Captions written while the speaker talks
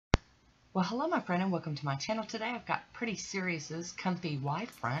Well, hello my friend and welcome to my channel. Today I've got Pretty Serious's comfy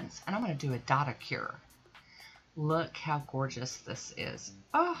wide fronts and I'm going to do a Dotticure. Look how gorgeous this is.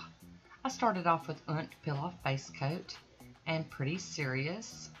 Oh, I started off with peel off base coat and Pretty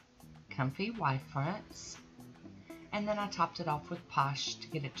Serious comfy wide fronts, and then I topped it off with Posh to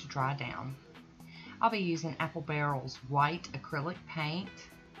get it to dry down. I'll be using Apple Barrel's white acrylic paint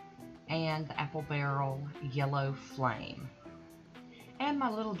and the Apple Barrel yellow flame. And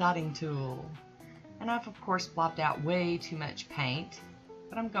my little dotting tool. And I've of course blobbed out way too much paint,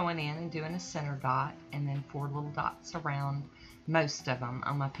 but I'm going in and doing a center dot and then 4 little dots around most of them.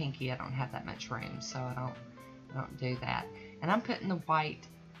 On my pinky I don't have that much room, so I don't do that. And I'm putting the white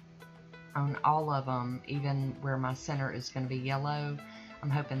on all of them, even where my center is going to be yellow.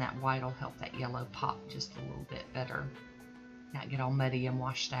 I'm hoping that white will help that yellow pop just a little bit better, not get all muddy and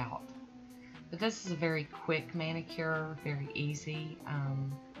washed out. But this is a very quick manicure, very easy.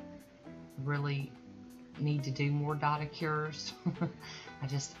 Really need to do more Dotticures.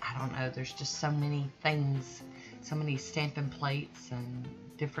 I don't know, there's just so many things, so many stamping plates and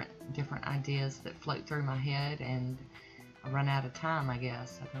different ideas that float through my head, and I run out of time, I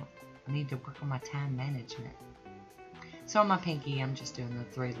guess. I need to work on my time management. So on my pinky, I'm just doing the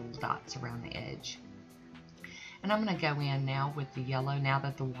 3 little dots around the edge. And I'm going to go in now with the yellow now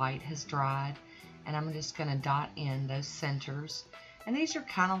that the white has dried, and I'm just going to dot in those centers. And these are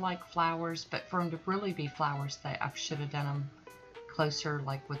kind of like flowers, but for them to really be flowers, I should have done them closer,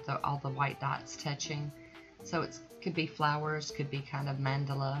 like with all the white dots touching. So it could be flowers, could be kind of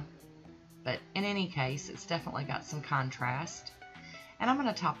mandala, but in any case, it's definitely got some contrast. And I'm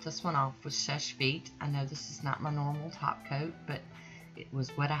going to top this one off with Shush Feet. I know this is not my normal top coat, but it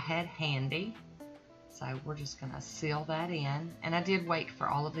was what I had handy. So we're just going to seal that in. And I did wait for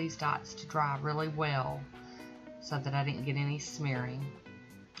all of these dots to dry really well so that I didn't get any smearing.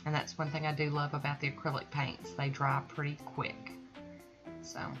 And that's one thing I do love about the acrylic paints. They dry pretty quick.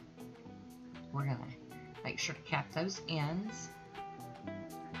 So we're going to make sure to cap those ends.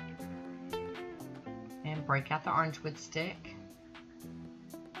 And break out the orange wood stick.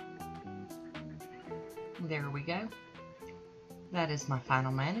 There we go. That is my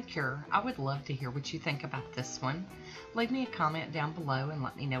final manicure. I would love to hear what you think about this one. Leave me a comment down below and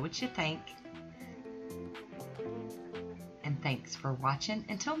let me know what you think. And thanks for watching.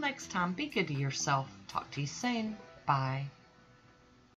 Until next time, be good to yourself. Talk to you soon. Bye.